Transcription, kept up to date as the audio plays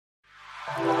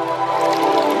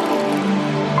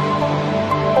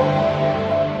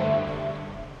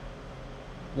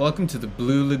Welcome to the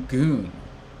Blue Lagoon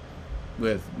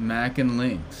with Mac and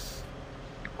Lynx.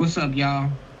 What's up, y'all?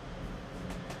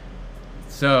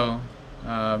 So,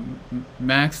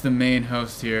 Mac's the main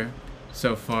host here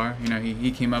so far. You know,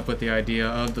 he came up with the idea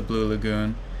of the Blue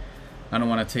Lagoon. I don't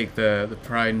want to take the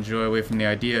pride and joy away from the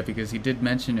idea because he did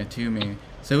mention it to me.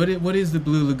 So what is the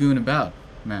Blue Lagoon about,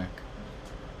 Mac?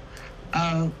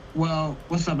 Well,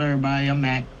 what's up, everybody? I'm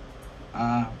Mac.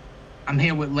 I'm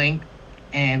here with Link,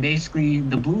 and basically,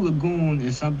 the Blue Lagoon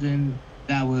is something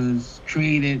that was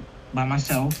created by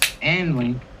myself and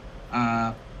Link.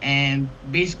 And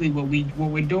basically, what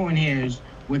we're doing here is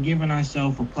we're giving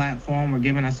ourselves a platform, we're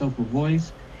giving ourselves a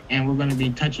voice, and we're going to be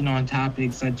touching on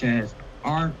topics such as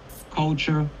art,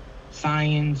 culture,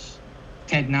 science,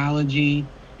 technology,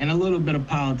 and a little bit of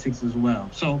politics as well.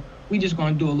 So we just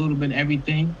going to do a little bit of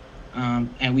everything,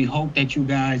 and we hope that you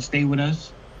guys stay with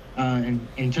us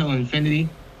until infinity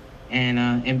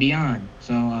and beyond.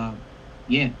 So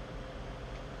yeah.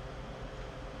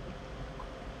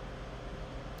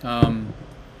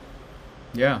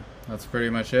 Yeah, that's pretty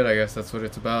much it. I guess that's what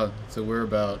it's about. That's what we're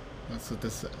about. That's what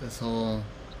this whole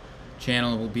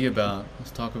channel will be about.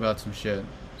 Let's talk about some shit.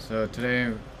 So today,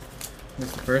 I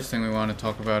guess the first thing we want to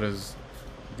talk about is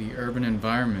the urban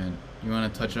environment. You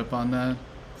want to touch up on that?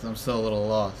 Because I'm still a little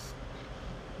lost.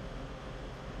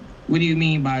 What do you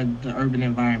mean by the urban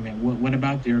environment? What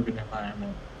about the urban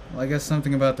environment? Well, I guess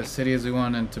something about the city is we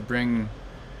wanted to bring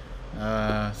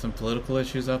some political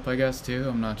issues up, I guess, too.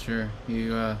 I'm not sure.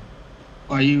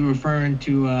 Are you referring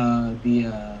to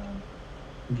the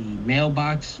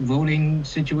mailbox voting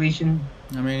situation?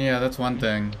 I mean, yeah, that's one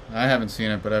thing. I haven't seen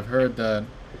it, but I've heard that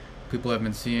people have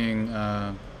been seeing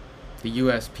the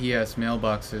USPS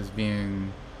mailboxes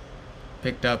being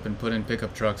picked up and put in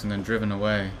pickup trucks and then driven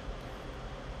away.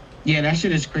 Yeah, that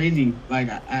shit is crazy. Like,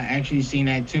 I actually seen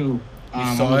that too.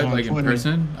 You saw it, like, in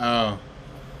person? Oh.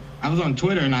 I was on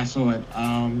Twitter and I saw it.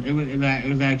 It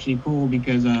was actually cool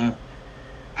because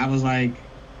I was like,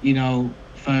 you know,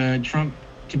 for Trump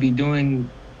to be doing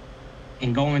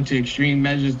and going to extreme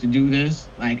measures to do this,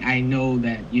 like, I know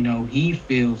that, you know, he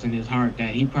feels in his heart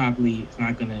that he probably is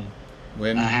not gonna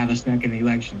have a second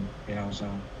election, you know. So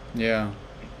yeah.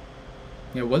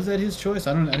 Yeah, was that his choice?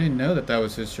 I didn't know that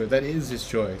was his choice. That is his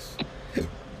choice.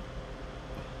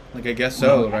 Like, I guess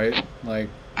so, right? Like,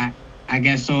 I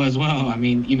guess so as well. I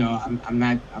mean, you know, I'm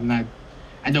not.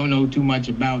 I don't know too much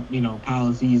about, you know,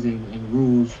 policies and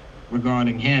rules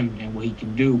regarding him and what he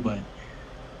can do, but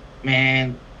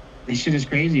man, this shit is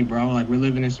crazy, bro. Like, we're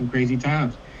living in some crazy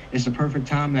times. It's the perfect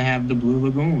time to have the Blue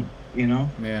Lagoon, you know?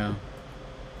 Yeah.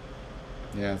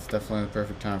 Yeah, it's definitely the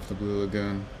perfect time for the Blue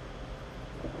Lagoon.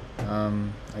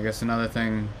 I guess another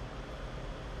thing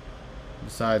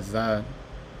besides that,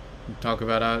 we talk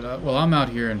about, well, I'm out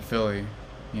here in Philly,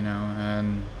 you know,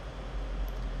 and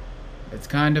it's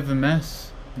kind of a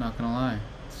mess, not gonna lie.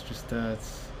 It's just,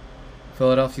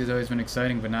 Philadelphia's always been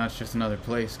exciting, but now it's just another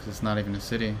place because it's not even a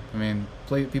city. I mean,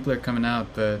 people are coming out,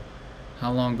 but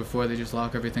how long before they just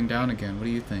lock everything down again? What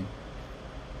do you think?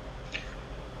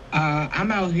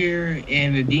 I'm out here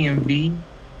in the DMV,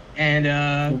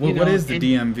 and what is the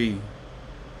DMV?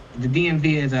 The DMV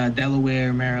is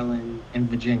Delaware, Maryland, and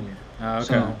Virginia. Okay.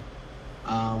 So,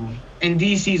 and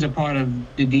DC is a part of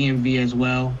the DMV as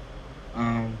well.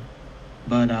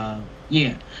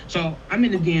 Yeah. So I'm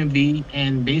in the DMV,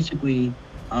 and basically,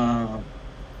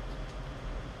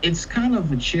 it's kind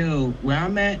of a chill where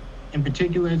I'm at. In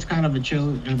particular, it's kind of a chill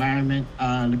environment.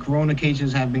 The corona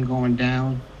cases have been going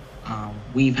down.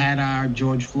 We've had our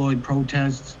George Floyd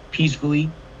protests peacefully,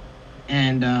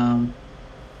 and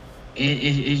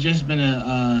it's just been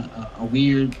a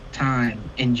weird time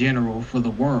in general for the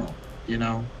world, you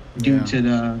know, due to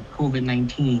the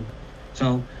COVID-19.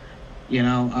 So, you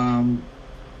know,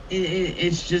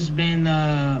 it's just been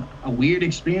a weird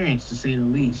experience, to say the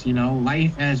least. You know,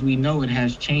 life as we know it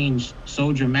has changed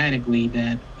so dramatically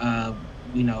that,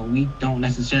 you know, we don't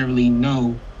necessarily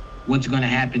know what's going to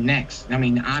happen next. I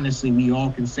mean, honestly, we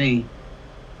all can say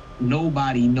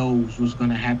nobody knows what's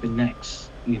going to happen next,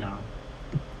 you know.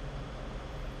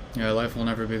 Yeah, life will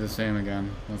never be the same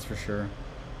again, that's for sure.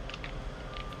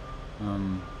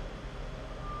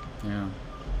 Yeah,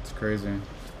 it's crazy.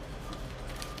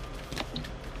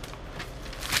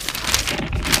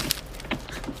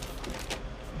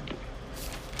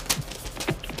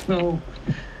 So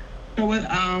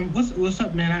what's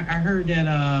up, man? I heard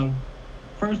that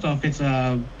first off, it's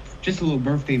just a little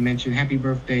birthday mention. Happy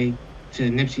birthday to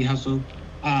Nipsey Hussle.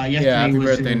 Yesterday happy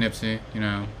birthday, Nipsey. You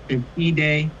know, the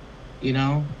E-Day. You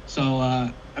know,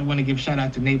 so I want to give shout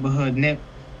out to Neighborhood Nip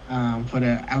for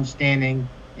the outstanding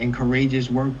and courageous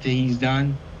work that he's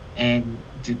done, and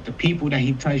the people that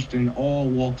he touched in all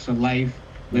walks of life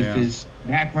with Yeah. his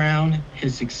background,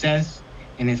 his success,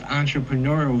 and his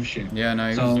entrepreneurship. Yeah, no, he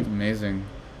was So, amazing.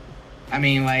 I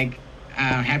mean, like,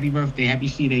 happy birthday, happy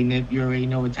C-Day, Nip. You already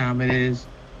know what time it is.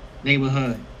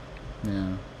 Neighborhood. Yeah.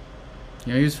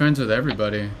 Yeah, he was friends with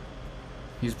everybody.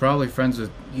 He's probably friends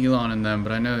with Elon and them,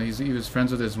 but I know he was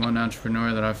friends with this one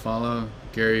entrepreneur that I follow,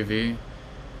 Gary Vee.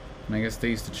 And I guess they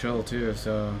used to chill too,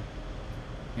 so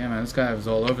yeah, man, this guy was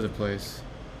all over the place.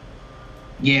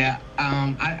 Yeah,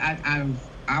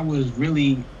 I was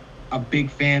really a big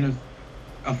fan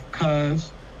of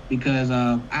Cuz because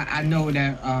I know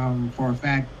that for a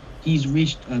fact he's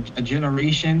reached a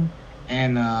generation,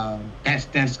 and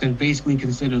that's basically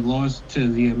considered lost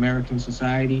to the American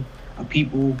society of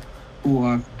people who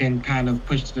have been kind of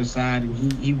pushed to the side,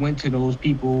 and he went to those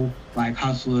people like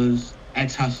hustlers,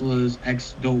 ex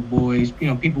dope boys,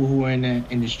 people who are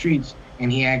in the streets,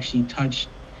 and he actually touched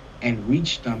and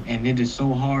reached them, and it is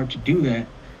so hard to do that.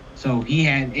 So he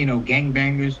had,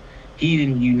 gangbangers. He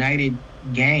even united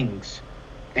gangs,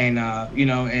 and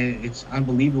it's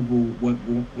unbelievable what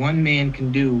one man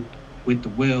can do with the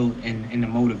will and the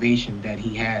motivation that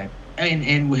he had,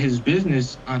 and with his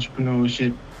business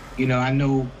entrepreneurship.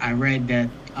 I read that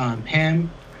him,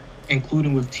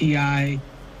 including with Ti.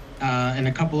 And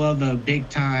a couple other big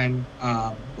time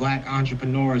black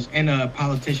entrepreneurs and a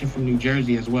politician from New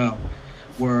Jersey as well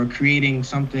were creating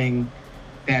something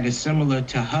that is similar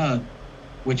to HUD,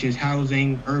 which is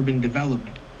housing urban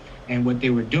development. And what they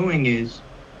were doing is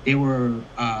they were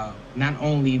not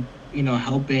only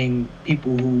helping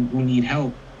people who need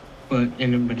help, but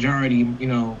in the majority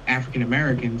African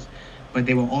Americans, but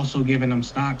they were also giving them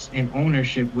stocks and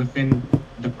ownership within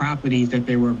the properties that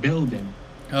they were building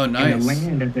Oh, and the nice.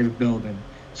 land that they were building.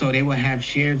 So they will have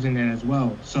shares in it as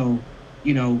well. So,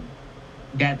 you know,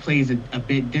 that plays a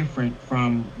bit different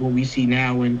from what we see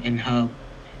now in Hub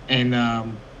and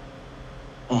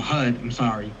or HUD, I'm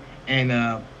sorry. And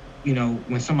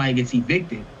when somebody gets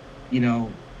evicted, you know,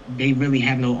 they really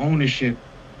have no ownership.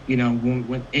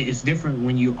 When it's different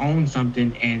when you own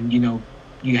something and you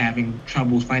having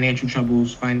troubles, financial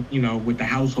troubles, with the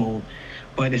household.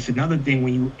 But it's another thing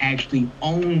when you actually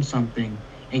own something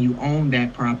and you own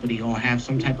that property or have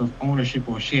some type of ownership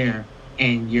or share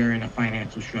and you're in a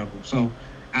financial struggle. So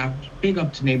I big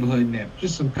up to Neighborhood Nip.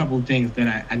 Just some couple of things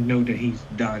that I know that he's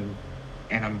done,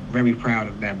 and I'm very proud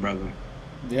of that brother.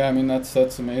 Yeah, I mean that's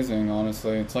amazing.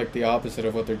 Honestly, it's like the opposite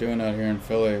of what they're doing out here in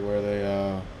Philly, where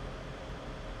they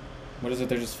what is it?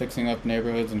 They're just fixing up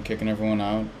neighborhoods and kicking everyone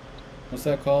out. What's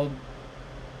that called?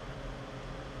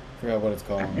 Forgot what it's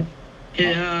called.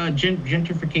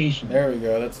 Gentrification. There we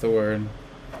go. That's the word.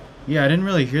 Yeah, I didn't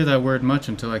really hear that word much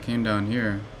until I came down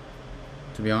here.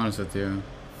 To be honest with you.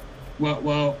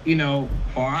 Well,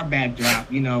 for our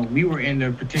backdrop, we were in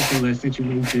a particular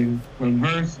situation,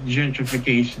 reverse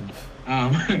gentrification.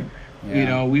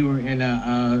 Yeah. We were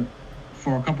in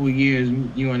for a couple of years,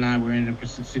 you and I were in a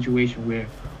situation where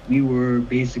we were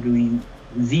basically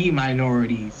the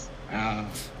minorities.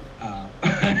 That's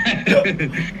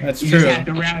You just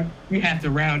true. had to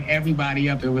round everybody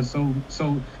up. It was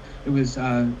it was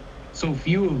so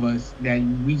few of us that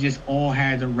we just all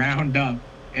had to round up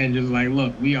and just like,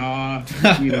 look, we are,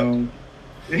 you know.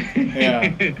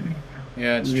 Yeah.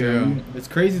 Yeah, it's Yeah. true. It's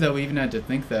crazy that we even had to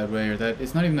think that way, or that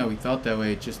it's not even that we thought that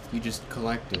way. It just you just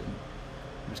collected,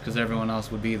 just because everyone else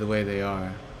would be the way they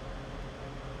are.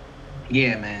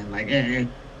 Yeah, man. Like,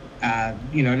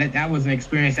 that was an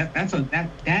experience.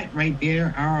 That right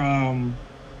there, our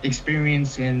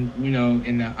experience in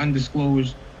the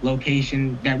undisclosed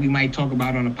location that we might talk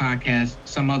about on a podcast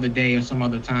some other day or some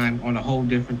other time on a whole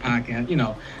different podcast.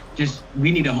 Just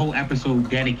we need a whole episode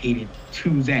dedicated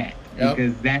to that Yep.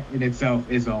 because that in itself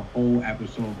is a whole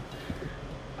episode.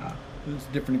 It was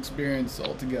a different experience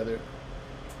altogether.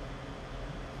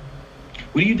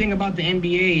 What do you think about the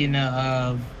NBA and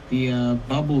the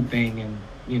bubble thing and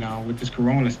with this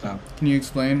Corona stuff? Can you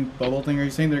explain bubble thing? Are you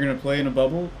saying they're gonna play in a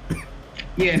bubble?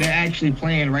 Yeah, they're actually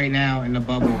playing right now in the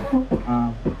bubble,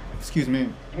 Excuse me.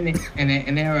 and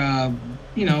they're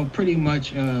pretty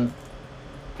much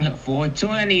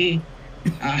 420.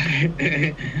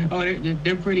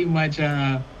 They're pretty much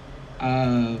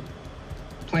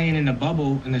playing in the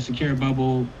bubble, in the secure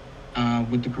bubble,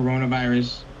 with the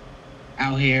coronavirus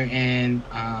out here, and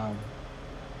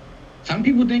some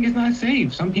people think it's not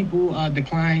safe. Some people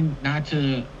decline not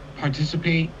to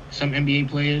participate. Some NBA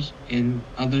players and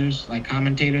others like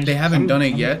commentators. They haven't done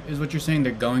it some, yet, is what you're saying?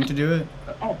 They're going to do it?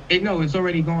 Oh, no, it's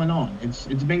already going on. It's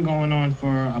been going on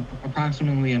for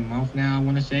approximately a month now, I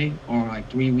want to say, or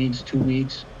like 3 weeks, 2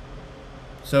 weeks.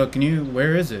 So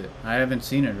where is it? I haven't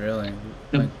seen it really.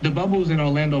 The bubble's in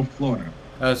Orlando, Florida.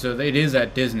 Oh, so it is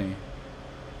at Disney.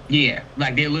 Yeah,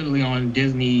 like they're literally on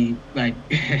Disney. Like,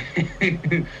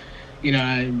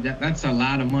 that's a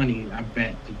lot of money, I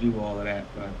bet, to do all of that.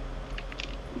 But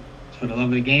it's for the love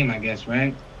of the game, I guess,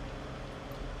 right?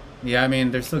 Yeah, I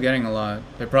mean, they're still getting a lot.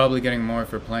 They're probably getting more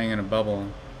for playing in a bubble.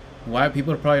 Why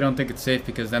people probably don't think it's safe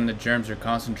because then the germs are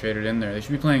concentrated in there. They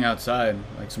should be playing outside,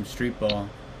 like some street ball.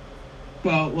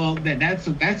 Well, that's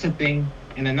a thing.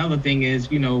 And another thing is,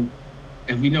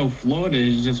 if we know Florida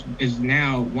is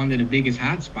now one of the biggest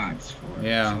hotspots for it.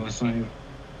 Yeah. So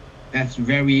it's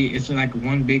like it's like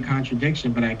one big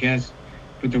contradiction. But I guess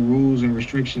with the rules and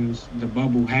restrictions the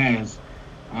bubble has,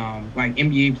 like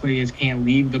NBA players can't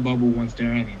leave the bubble once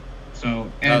they're in it.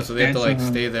 So so they have to like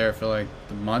stay there for like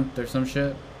the month or some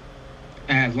shit.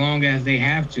 As long as they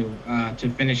have to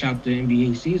finish out the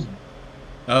NBA season.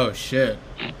 Oh shit!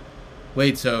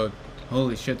 Wait, so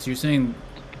holy shit! So you're saying,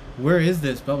 where is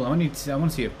this bubble? I want to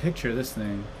see a picture of this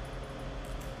thing.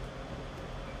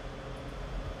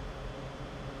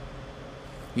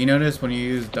 You notice when you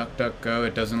use DuckDuckGo,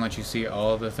 it doesn't let you see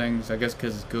all of the things. I guess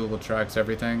because Google tracks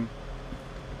everything.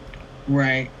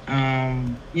 Right.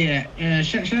 Yeah.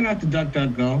 Shout out to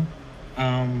DuckDuckGo.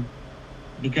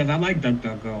 Because I like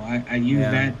DuckDuckGo. I use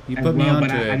that you as put me well, but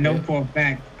onto it. I know for a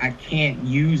fact I can't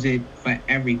use it for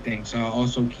everything. So I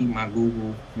also keep my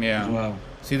Google as well.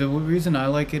 See, the reason I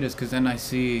like it is because then I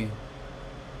see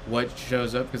what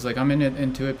shows up. Because like I'm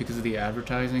into it because of the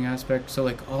advertising aspect. So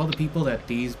like all the people that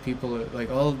these people are,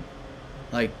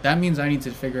 like that means I need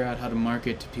to figure out how to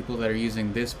market to people that are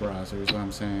using this browser is what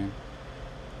I'm saying.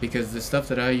 Because the stuff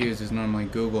that I use is normally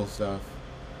Google stuff.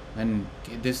 And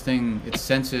this thing, it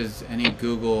senses any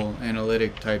Google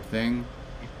analytic type thing,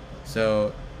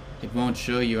 so it won't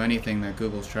show you anything that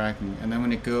Google's tracking. And then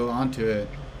when it go onto it,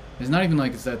 it's not even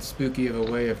like it's that spooky of a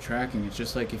way of tracking. It's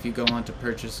just like if you go on to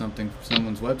purchase something from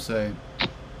someone's website,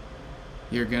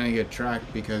 you're gonna get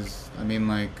tracked because, I mean,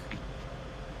 like,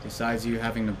 besides you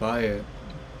having to buy it,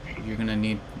 you're gonna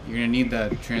need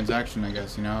that transaction, I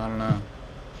guess. I don't know.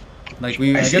 Like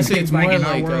I guess it's more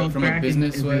like from a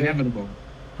business way. Inevitable.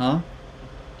 Huh?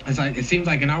 It's like it seems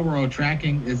like in our world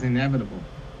tracking is inevitable.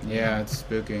 Yeah, it's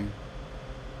spooky.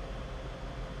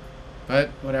 But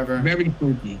whatever. Very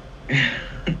spooky. Yeah.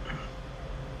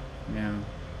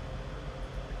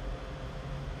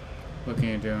 What can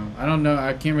you do? I don't know.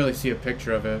 I can't really see a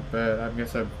picture of it, but I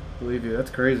guess I believe you.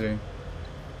 That's crazy.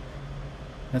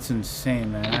 That's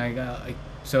insane, man.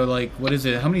 So like, what is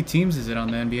it? How many teams is it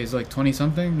on the NBA? Is it like 20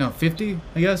 something? No, 50,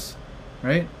 I guess.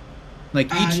 Right? Like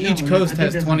each coast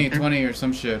has 20 or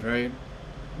some shit, right?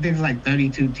 There's like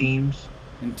 32 teams.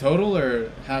 In total or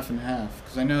half and half?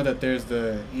 Because I know that there's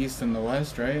the East and the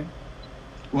West, right?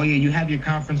 Well, yeah, you have your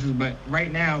conferences, but right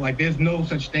now, like, there's no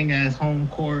such thing as home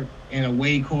court and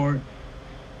away court.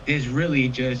 It's really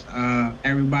just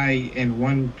everybody in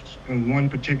one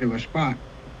particular spot,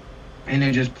 and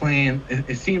they're just playing.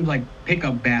 It seems like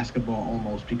pickup basketball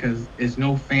almost because there's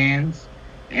no fans.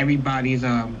 Everybody's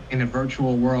in a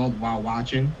virtual world while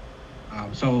watching.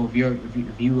 So if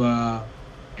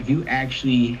you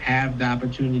actually have the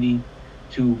opportunity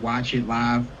to watch it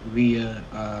live via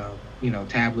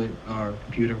tablet or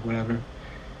computer, whatever,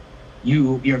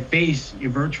 your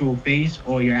virtual face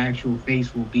or your actual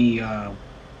face will be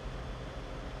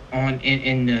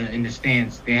in the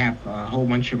stands. They have a whole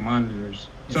bunch of monitors.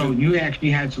 So you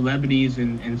actually had celebrities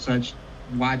and such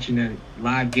watching the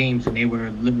live games, and they were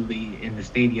literally in the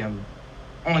stadium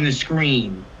on the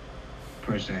screen,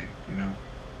 per se,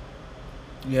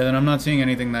 Yeah, then I'm not seeing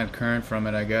anything that current from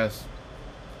it, I guess.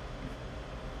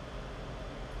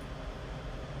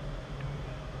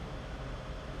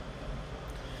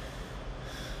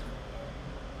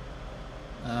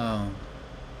 Oh.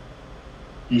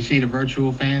 You see the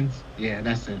virtual fans? Yeah,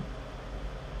 that's it.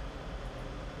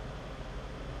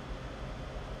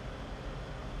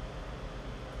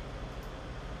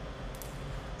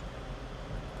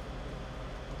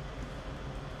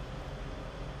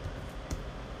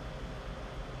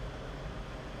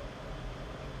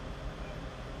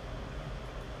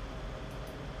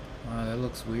 Wow, that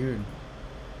looks weird.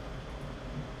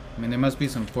 I mean, there must be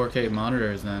some 4K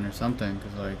monitors then or something,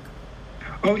 because like...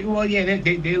 Oh, well, yeah,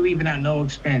 they're leaving at no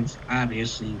expense,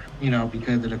 obviously,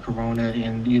 because of the corona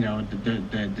and,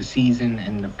 the season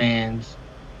and the fans.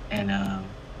 And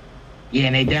Yeah,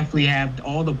 and they definitely have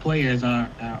all the players are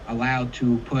allowed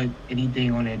to put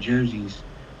anything on their jerseys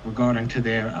regarding to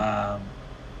their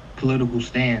political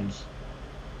stands.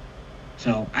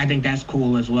 So I think that's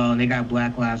cool as well. And they got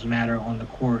Black Lives Matter on the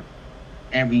court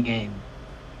every game.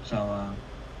 So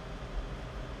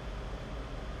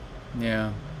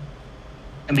Yeah.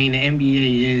 I mean, the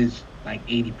NBA is like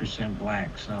 80%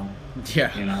 black. So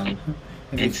Yeah. you know,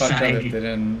 It'd be it's fucked up if like they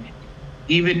didn't.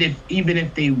 even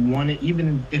if they wanted,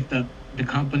 even if the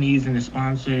companies and the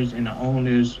sponsors and the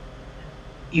owners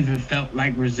even felt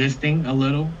like resisting a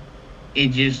little, it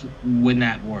just would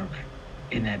not work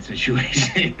in that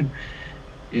situation.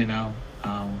 you know,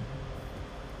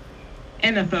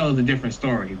 NFL is a different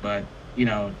story, but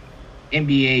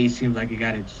NBA seems like it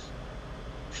got its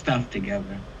stuff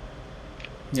together.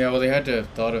 Yeah, well, they had to have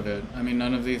thought of it. I mean,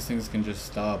 none of these things can just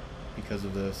stop because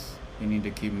of this. You need to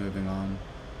keep moving on.